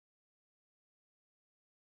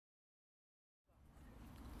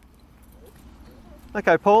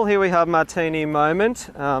Okay, Paul, here we have Martini Moment.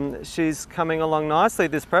 She's coming along nicely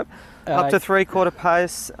this prep, up to 3/4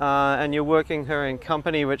 pace, and you're working her in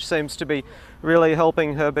company, which seems to be really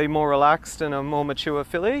helping her be more relaxed and a more mature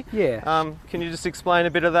filly. Yeah. Can you just explain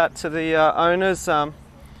a bit of that to the owners?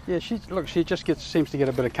 Yeah, she just seems to get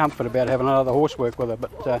a bit of comfort about having another horse work with her,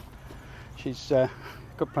 but she's got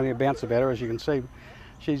plenty of bounce about her, as you can see.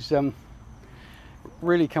 She's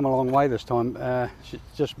really come a long way this time.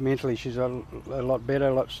 Just mentally, she's a lot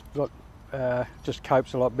better. Just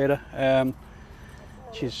copes a lot better.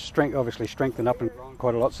 She's obviously strengthened up and grown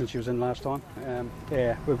quite a lot since she was in last time.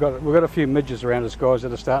 Yeah, we've got a few midges around us, guys,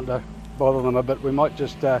 that are starting to bother them a bit. We might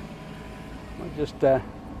just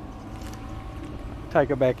take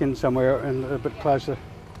her back in somewhere and a bit closer.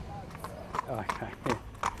 Okay. Yeah.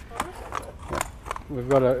 We've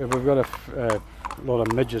got a lot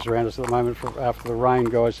of midges around us at the moment after the rain,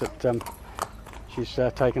 guys, that she's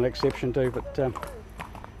taken exception to. But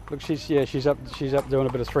look, she's up doing a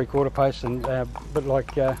bit of 3/4 pace, and a bit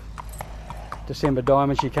like December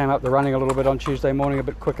Diamond, she came up the running a little bit on Tuesday morning, a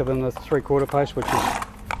bit quicker than the 3/4 pace, which is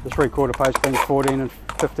the 3/4 pace being 14 and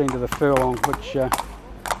 15 to the furlong, which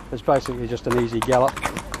is basically just an easy gallop.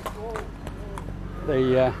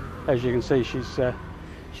 As you can see, she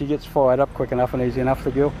gets fired up quick enough and easy enough,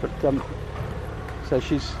 the girl. But so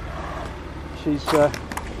she is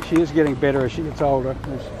getting better as she gets older.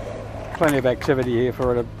 There's plenty of activity here for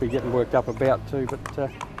her to be getting worked up about too. But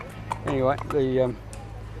anyway,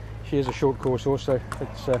 she is a short course horse, so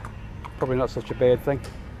it's probably not such a bad thing.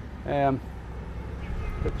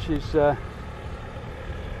 But she's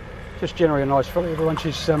just generally a nice filly, everyone.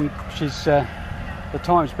 The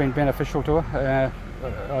time's been beneficial to her.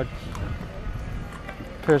 I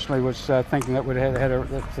personally was thinking that we'd had her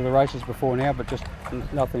to the races before now, but just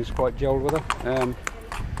nothing's quite gelled with her.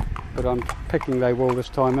 But I'm picking they will this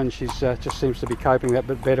time, and she's just seems to be coping that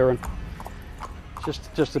bit better, and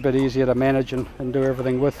just a bit easier to manage and do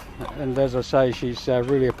everything with. And as I say, she's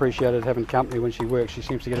really appreciated having company when she works. She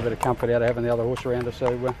seems to get a bit of comfort out of having the other horse around her,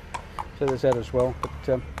 so there's that as well. But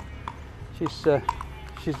she's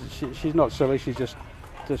not silly. She just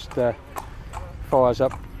fires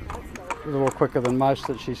up a little quicker than most.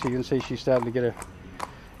 That you can see she's starting to get her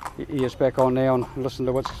ears back on now and listen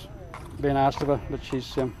to what's being asked of her. But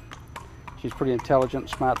she's pretty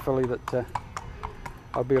intelligent, smart filly. That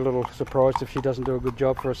I'd be a little surprised if she doesn't do a good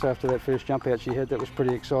job for us after that first jump out she had. That was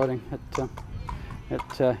pretty exciting.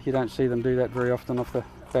 You don't see them do that very often off the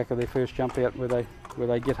back of their first jump out, where they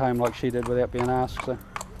get home like she did without being asked. So.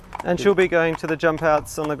 And she'll be going to the jump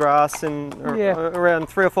outs on the grass in around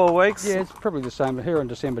 3 or 4 weeks? Yeah, it's probably the same. Her and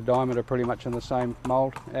December Diamond are pretty much in the same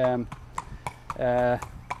mould. They've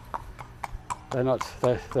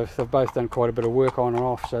both done quite a bit of work on and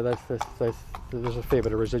off, so there's a fair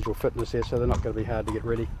bit of residual fitness here, so they're not going to be hard to get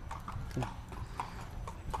ready. Yeah.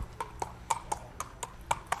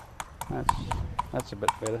 That's a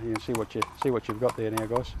bit better. You can see what you've got there now,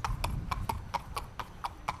 guys.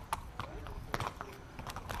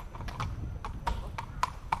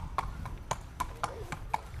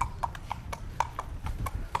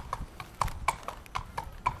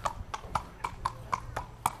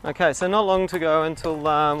 Okay, so not long to go until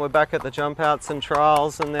we're back at the jump outs and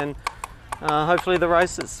trials, and then hopefully the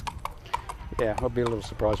races. Yeah, I'll be a little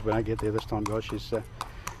surprised if we don't get there this time, guys. She's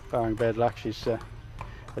barring bad luck. She's,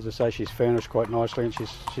 as I say, she's furnished quite nicely, and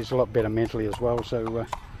she's a lot better mentally as well. So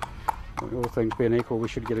all things being equal, we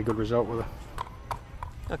should get a good result with her.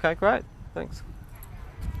 Okay, great. Thanks.